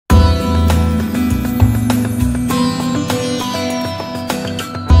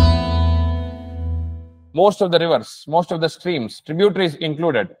most of the rivers, most of the streams, tributaries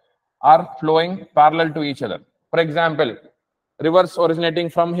included, are flowing parallel to each other. For example, rivers originating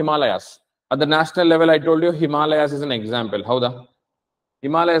from Himalayas. At the national level, I told you Himalayas is an example. Howda?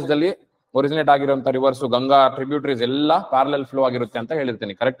 Himalayas dalli originate ಆಗಿರುವಂತ rivers, Ganga tributaries ಎಲ್ಲ parallel flow ಆಗಿರುತ್ತೆ ಅಂತ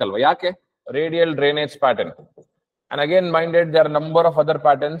ಹೇಳಿರ್ತೀನಿ. Correct ಅಲ್ವಾ? ಯಾಕೆ? Radial drainage pattern. And again, minded, there are a number of other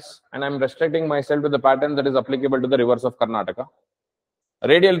patterns, and I'm restricting myself to the pattern that is applicable to the rivers of Karnataka.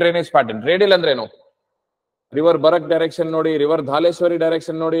 Radial drainage pattern. Radial ಅಂದ್ರೆ ಏನು? River ಬರಕ್ direction ನೋಡಿ, river ಧಾಲೇಶ್ವರಿ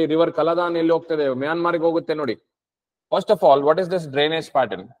direction ನೋಡಿ, river ಕಲದಾನ್ ಎಲ್ಲಿ ಹೋಗ್ತದೆ, ಮ್ಯಾನ್ಮಾರ್ಗೆ ಹೋಗುತ್ತೆ ನೋಡಿ. First of all, what is this drainage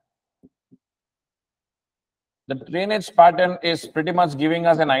pattern? The drainage pattern is pretty much giving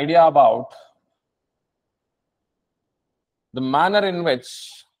us an idea about the manner in which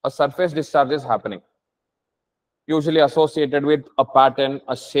a surface discharge is happening, usually associated with a pattern,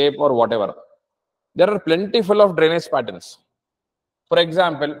 a shape, or whatever. There are plentiful of drainage patterns. For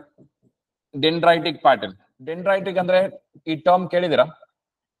example, dendritic pattern. Dendritic andre ee term kelidira?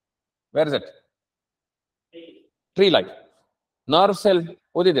 Where is it? Tree like. Nerve cell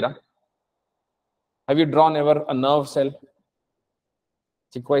odidira? Have you drawn ever a nerve cell?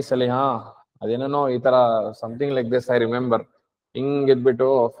 ಚಿಕ್ಕ ವಯಸ್ಸಲ್ಲಿ ಅದೇನೋ ಈ ತರ something like this I remember. ಹಿಂಗ್ ಇದ್ಬಿಟ್ಟು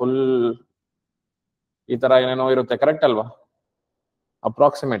full ಈ ತರ ಏನೇನೋ ಇರುತ್ತೆ. ಕರೆಕ್ಟ್ ಅಲ್ವಾ?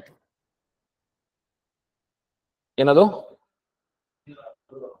 ಅಪ್ರಾಕ್ಸಿಮೇಟ್ ಏನದು?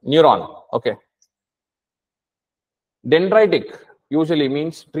 Neuron. Okay. Dendritic usually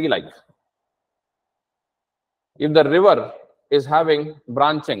means tree-like. If the river is having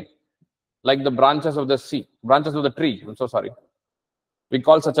branching, like the branches of the sea, branches of the tree, I'm so sorry, we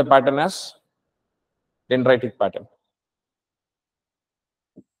call such a pattern as dendritic pattern.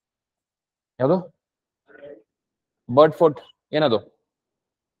 Yadu? Bird foot, yenadu?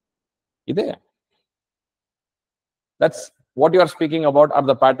 Ide. That's what you are speaking about are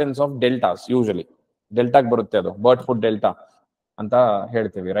the patterns of deltas usually. Delta ಬರುತ್ತೆ ಅದು, bird foot delta ಅಂತ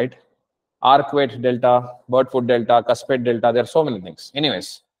ಹೇಳ್ತೀವಿ, right? ಆರ್ಕ್ವೇಟ್ delta, bird foot delta, ಕಸ್ಪೇಟ್ delta, there are so many things. Anyways,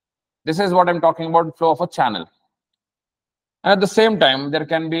 this is what I'm talking about, flow of a channel. And at the same time, there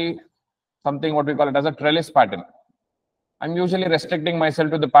can be something what we call it as a trellis pattern. I'm usually restricting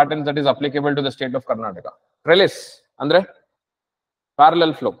myself to the patterns that is applicable to the state of Karnataka. Trellis andre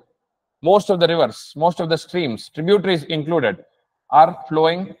parallel flow. Most of the rivers, most of the streams, tributaries included, are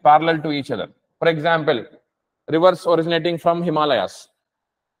flowing parallel to each other. For example, rivers originating from Himalayas.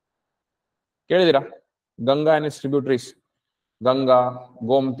 ಕೇಳಿದಿರಾ? Ganga and its tributaries. Ganga,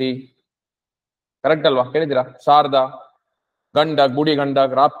 Gomti. Correct ಅಲ್ವಾ? ಕೇಳಿದಿರಾ? ಶಾರದಾ, ಗಂಡಕ್, ಬುಡಿ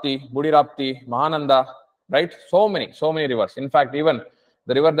ಗಂಡಕ್, ರಾಪ್ತಿ, ಬುಡಿ ರಾಪ್ತಿ, ಮಹಾನಂದ, right? So many rivers. In fact, even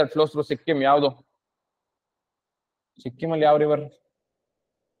the river that flows through Sikkim, ಯಾವುದು? ಸಿಕ್ಕಿಮ್ ಅಲ್ಲಿ ಯಾವ river?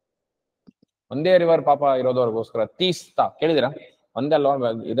 ಒಂದೇ river ಪಾಪ ಇರೋದವ್ರಿಗೋಸ್ಕರ. ತೀಸ್ತಾ ಕೇಳಿದಿರಾ? ಒಂದೇ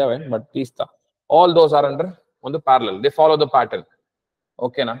ಅಲ್ವಾ ಇದಾವೆ, but Teesta. All those are under on the parallel. They follow the pattern.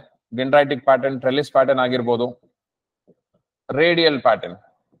 Okay na? Dendritic pattern, trellis pattern ಆಗಿರಬಹುದು. Radial pattern.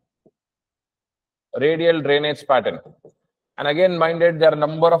 Radial drainage pattern. And again, minded, there are a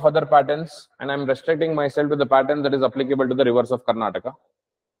number of other patterns, and I'm restricting myself to the pattern that is applicable to the rivers of Karnataka.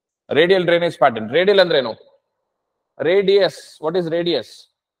 Radial drainage pattern. Radial ಅಂದ್ರೆ ಏನು? Radius. What is radius?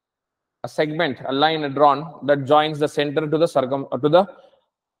 A segment, a line drawn that joins the center to the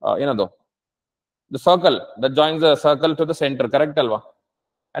the circle that joins the circle to the center. Correct alva?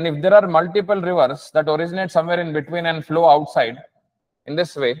 And if there are multiple rivers that originate somewhere in between and flow outside in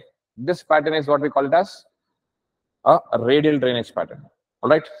this way, this pattern is what we call it as a radial drainage pattern. All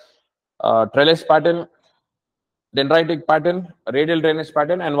right? Trellis pattern, dendritic pattern, radial drainage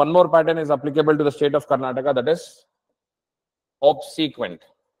pattern, and one more pattern is applicable to the state of Karnataka, that is obsequent.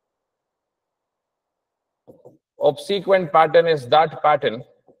 Obsequent pattern is that pattern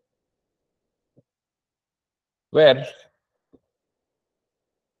where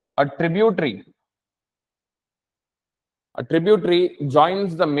a tributary joins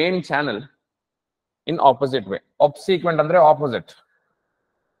the main channel in opposite way. Obsequent andre opposite.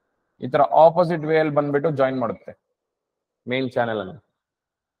 Itara opposite way alli bandbitu join madutte main channel alli.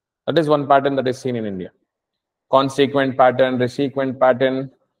 That is one pattern that is seen in India. Consequent pattern, resequent pattern,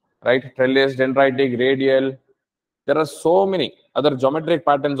 right? Trellis, dendritic, radial. There are so many other geometric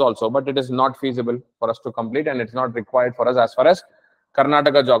patterns also, but it is not feasible for us to complete, and it's not required for us as far as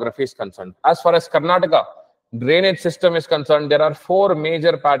Karnataka geography is concerned. As far as Karnataka drainage system is concerned, there are 4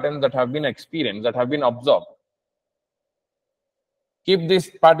 major patterns that have been experienced, that have been observed. Keep these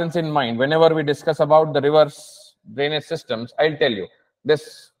patterns in mind whenever we discuss about the rivers drainage systems. I'll tell you this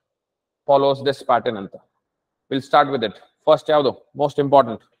follows this pattern anta. We'll start with it. First yavadu most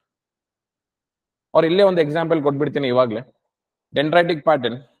important, or ille ಒಂದು example ಕೊಟ್ಬಿಡ್ತೀನಿ ಇವಾಗಲೇ. Dendritic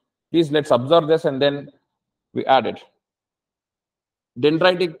pattern, please let's observe this and then We added.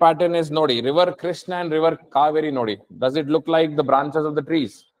 Dendritic pattern is Nodi, River Krishna and River Kaveri Nodi. Does it look like the branches of the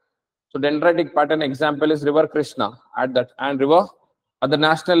trees? So dendritic pattern example is River Krishna. Add that. And river at the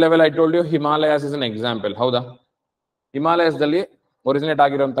national level, I told you Himalayas is an example. How the Himalayas dalli originate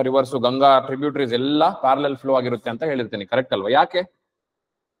ಆಗಿರುವಂತ rivers Ganga tributaries ಎಲ್ಲ parallel flow ಆಗಿರುತ್ತೆ ಅಂತ ಹೇಳಿರ್ತೀನಿ. Correct ಅಲ್ವಾ? ಯಾಕೆ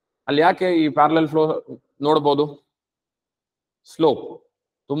ಅಲ್ಲಿ ಯಾಕೆ ಈ parallel flow ನೋಡಬಹುದು? ಸ್ಲೋಪ್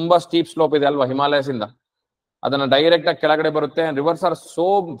ತುಂಬಾ ಸ್ಟೀಪ್ ಸ್ಲೋಪ್ ಇದೆ ಅಲ್ವಾ ಹಿಮಾಲಯಸ್ ಇಂದ. ಅದನ್ನ ಡೈರೆಕ್ಟ್ ಆಗಿ ಕೆಳಗಡೆ ಬರುತ್ತೆ. Reverse are so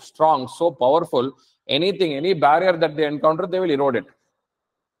strong, so powerful. Any barrier that they encounter, they will ಇರೋಡ್ it.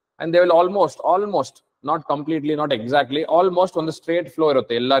 And they will almost not completely, not exactly, almost ಒಂದು ಸ್ಟ್ರೇಟ್ ಫ್ಲೋ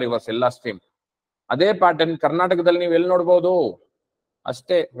ಇರುತ್ತೆ ಎಲ್ಲ ರಿವರ್ಸ್, ಎಲ್ಲ ಸ್ಟ್ರೀಮ್. ಅದೇ ಪ್ಯಾಟರ್ನ್ ಕರ್ನಾಟಕದಲ್ಲಿ ನೀವು ಎಲ್ಲಿ ನೋಡಬಹುದು?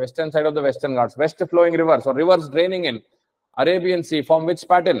 ಅಷ್ಟೇ western side of the western Ghats, West flowing rivers or rivers draining in Arabian Sea from which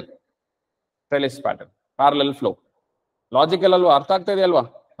pattern? Trellis pattern, parallel flow. Logical alವಾ? ಅರ್ಥ ಆಗ್ತಾ ಇದೆ ಅಲ್ವಾ?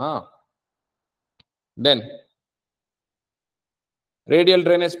 Then radial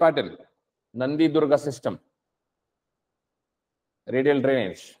drainage pattern, Nandi Durga system. Radial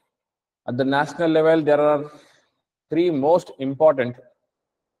drainage. At the national level, there are 3 most important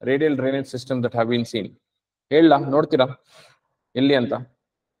radial drainage systems that have been seen. ಹೇಳ ನೋಡ್ತೀರಾ ಎಲ್ಲಿ ಅಂತ?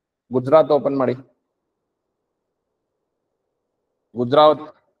 Gujarat open ಮಾಡಿ. Gujarat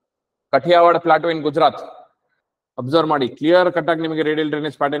ಕಠಿಯಾವಾಡ plateau ಇನ್ Gujarat observe ಮಾಡಿ. ಕ್ಲಿಯರ್ ಕಟ್ ಆಗಿ ನಿಮಗೆ ರೇಡಿಯಲ್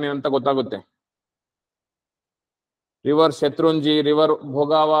ಡ್ರೈನೇಜ್ ಪ್ಯಾಟರ್ನ್ ಏನಂತ ಗೊತ್ತಾಗುತ್ತೆ. ರಿವರ್ ಶತ್ರುಂಜಿ, ರಿವರ್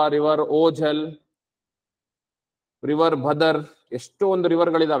ಭೋಗಾವ, ರಿವರ್ ಓಝಲ್, ರಿವರ್ ಭದರ್, ಎಷ್ಟು ಒಂದು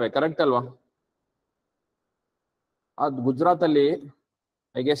ರಿವರ್ಗಳಿದಾವೆ. ಕರೆಕ್ಟ್ ಅಲ್ವಾ? ಅದ್ ಗುಜರಾತ್ ಅಲ್ಲಿ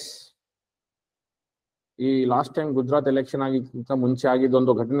ಐ ಗೆಸ್ ಈ ಲಾಸ್ಟ್ ಟೈಮ್ ಗುಜರಾತ್ ಎಲೆಕ್ಷನ್ ಆಗಿಕ್ಕಿಂತ ಮುಂಚೆ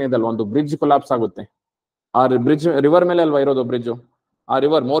ಆಗಿದ್ದೊಂದು ಘಟನೆ ಇದಲ್ವಾ, ಒಂದು ಬ್ರಿಡ್ಜ್ ಕೊಲಾಪ್ಸ್ ಆಗುತ್ತೆ. ಆ ಬ್ರಿಡ್ಜ್ ರಿವರ್ ಮೇಲೆ ಅಲ್ವಾ ಇರೋದು ಬ್ರಿಡ್ಜ್? ಆ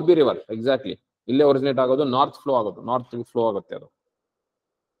ರಿವರ್ ಮೋರ್ಬಿ ರಿವರ್, ಎಕ್ಸಾಕ್ಟ್ಲಿ ಇಲ್ಲೇ ಒರಿಜಿನೇಟ್ ಆಗೋದು, ನಾರ್ತ್ ಫ್ಲೋ ಆಗುತ್ತೆ ಅದು.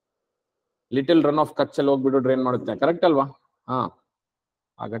 ಲಿಟಲ್ ರನ್ ಆಫ್ ಕಚ್ ಅಲ್ಲಿ ಹೋಗ್ಬಿಟ್ಟು ಡ್ರೈನ್ ಮಾಡುತ್ತೆ. ಕರೆಕ್ಟ್ ಅಲ್ವಾ?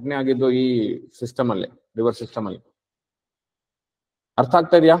 ಆ ಘಟನೆ ಆಗಿದ್ದು ಈ ಸಿಸ್ಟಮ್ ಅಲ್ಲಿ, ರಿವರ್ ಸಿಸ್ಟಮ್ ಅಲ್ಲಿ. ಅರ್ಥ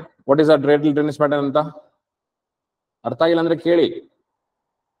ಆಗ್ತಾ ಇದೆಯಾ what is a radial drainage pattern ಅಂತ? ಅರ್ಥ ಆಗಿಲ್ಲ ಅಂದ್ರೆ ಕೇಳಿ.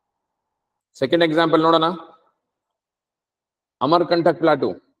 ಸೆಕೆಂಡ್ ಎಕ್ಸಾಂಪಲ್ ನೋಡೋಣ. ಅಮರ್ಕಂಟಕ್ ಪ್ಲಾಟು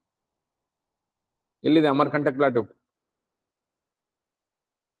ಎಲ್ಲಿದೆ? ಅಮರ್ಕಂಟಕ್ ಪ್ಲಾಟು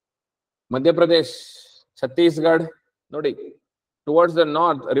ಮಧ್ಯಪ್ರದೇಶ್, ಛತ್ತೀಸ್ಗಢ. ನೋಡಿ, ಟುವರ್ಡ್ಸ್ ದ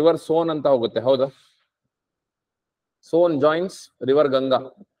ನಾರ್ತ್ ರಿವರ್ ಸೋನ್ ಅಂತ ಹೋಗುತ್ತೆ. ಹೌದಾ? ಸೋನ್ ಜಾಯಿನ್ಸ್ ರಿವರ್ ಗಂಗಾ.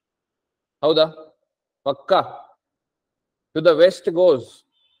 ಹೌದಾ? ಪಕ್ಕ. To the West goes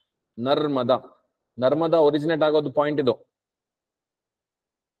Narmada. Narmada originate ಆಗೋದು ಪಾಯಿಂಟ್ ಇದು.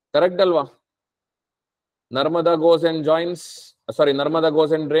 ಕರೆಕ್ಟ್ ಅಲ್ವಾ? Narmada goes and joins, Narmada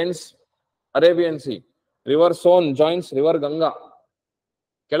goes and drains Arabian C. River soan joins river Ganga.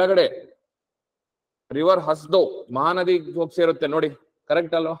 ಕೆಳಗಡೆ ರಿವರ್ ಹಸ್ದೋ, ಮಹಾನದಿ ಹೋಗಿ ಸೇರುತ್ತೆ ನೋಡಿ.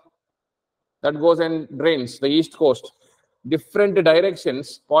 ಕರೆಕ್ಟ್ ಅಲ್ವಾ? That goes and drains the East coast. Different directions,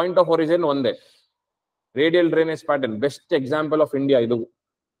 point of origin ಒಂದೇ. Radial drainage pattern best example of India ಇದು.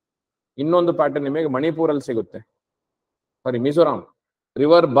 ಇನ್ನೊಂದು pattern ನಿಮಗೆ ಮಣಿಪುರ್ ಅಲ್ಲಿ ಸಿಗುತ್ತೆ, ಮಿಜೋರಾಂ.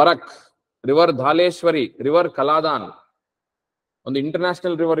 ರಿವರ್ ಬರಕ್, ರಿವರ್ ಧಾಲೇಶ್ವರಿ, ರಿವರ್ ಕಲಾದಾನ್. ಒಂದು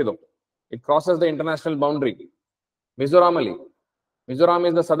ಇಂಟರ್ನ್ಯಾಷನಲ್ ರಿವರ್ ಇದು. It crosses the international boundary. Mizoram ಅಲ್ಲಿ. Mizoram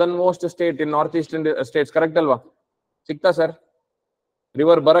is the southern most state in north eastern States. Correct ಅಲ್ವಾ? ಸಿಗ್ತಾ ಸರ್?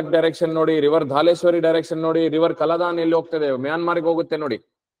 ರಿವರ್ ಬರಕ್ ಡೈರೆಕ್ಷನ್ ನೋಡಿ, ರಿವರ್ ಧಾಲೇಶ್ವರಿ ಡೈರೆಕ್ಷನ್ ನೋಡಿ, ರಿವರ್ ಕಲಾದಾನ್ ಎಲ್ಲಿ ಹೋಗ್ತದೆ? ಮ್ಯಾನ್ಮಾರ್ಗೆ ಹೋಗುತ್ತೆ ನೋಡಿ.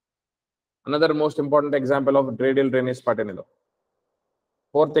 Another most important example of radial drainage pattern ಇದು.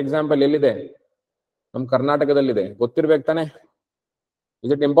 ಫೋರ್ತ್ ಎಕ್ಸಾಂಪಲ್ ಎಲ್ಲಿದೆ? ನಮ್ಮ ಕರ್ನಾಟಕದಲ್ಲಿದೆ. ಗೊತ್ತಿರ್ಬೇಕು ತಾನೆ?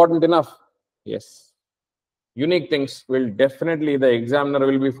 Is it important enough? Yes. Unique things will definitely the examiner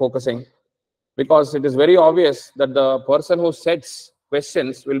will be focusing, because it is very obvious that the person who sets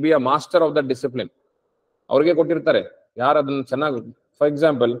questions will be a master of that discipline. ಅವ್ರಿಗೆ ಕೊಟ್ಟಿರ್ತಾರೆ ಯಾರು ಅದನ್ನ ಚೆನ್ನಾಗಿ. For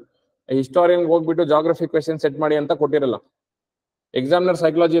example, historian ಹೋಗ್ಬಿಟ್ಟು geography question set ಮಾಡಿ ಅಂತ ಕೊಟ್ಟಿರಲ್ಲ. Examiner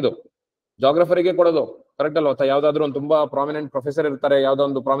psychology ಇದು, ಜಾಗ್ರಫರಿಗೆ ಕೊಡೋದು. ಕರೆಕ್ಟ್ ಅಲ್ವಾ? ಯಾವ್ದಾದ್ರು ಒಂದು ತುಂಬಾ ಪ್ರಾಮಿನೆಂಟ್ ಪ್ರೊಫೆಸರ್ ಇರ್ತಾರೆ, ಯಾವ್ದೋ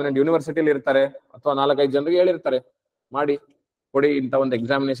ಒಂದು ಪ್ರಾಮಿನೆಂಟ್ ಯೂನಿವರ್ಸಿಟಿಲಿ ಇರ್ತಾರೆ, ಅಥವಾ 4-5 ಜನರಿಗೆ ಹೇಳಿರ್ತಾರೆ ಮಾಡಿ ಕೊಡಿ ಇಂತ ಒಂದು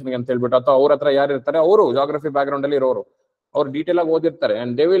ಎಕ್ಸಾಮಿನೇಷನ್ ಅಂತ ಹೇಳ್ಬಿಟ್ಟು. ಅಥವಾ ಅವ್ರ ಹತ್ರ ಯಾರು ಇರ್ತಾರೆ, ಅವರು ಜಾಗ್ರಫಿ ಬ್ಯಾಕ್ ಗ್ರೌಂಡ್ ಅಲ್ಲಿ ಇರೋರು, ಅವ್ರು ಡೀಟೇಲ್ ಆಗಿ ಓದಿರ್ತಾರೆ.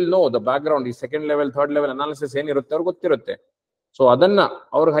 And they will know the back ground, ಈ second level, third level analysis ಏನಿರುತ್ತೆ ಅವ್ರಿಗೆ ಗೊತ್ತಿರುತ್ತೆ. ಸೊ ಅದನ್ನ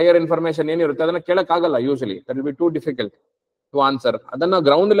ಅವ್ರ ಹೈಯರ್ ಇನ್ಫಾರ್ಮೇಶನ್ ಏನಿರುತ್ತೆ ಅದನ್ನ ಕೇಳಕ್ ಆಗಲ್ಲ usually. That will be two difficult to answer. ಅದನ್ನ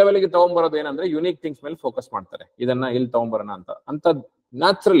ಗ್ರೌಂಡ್ ಲೆವೆಲ್ ಗೆ ತಗೊಂಡ್ಬರೋದು ಏನಂದ್ರೆ ಯುನೀಕ್ ಥಿಂಗ್ಸ್ ಮೇಲೆ ಫೋಕಸ್ ಮಾಡ್ತಾರೆ. ಇದನ್ನ ಇಲ್ಲಿ ತಗೊಂಡ್ಬರೋಣ ಅಂತ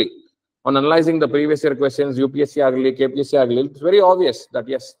naturally on analyzing the previous year questions, UPSC ಆಗಲಿ KPSC ಆಗಲಿ, it's very obvious that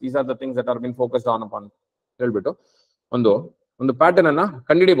yes, these are the things that are been focused on upon ಹೇಳ್ಬಿಟ್ಟು ಒಂದು ಪ್ಯಾಟರ್ನ್ ಅನ್ನ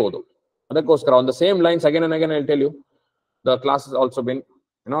ಕಂಡುಹಿಡಿಬಹುದು. ಅದಕ್ಕೋಸ್ಕರ on the same lines again and again I'll tell you, the class has also been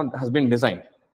has been designed.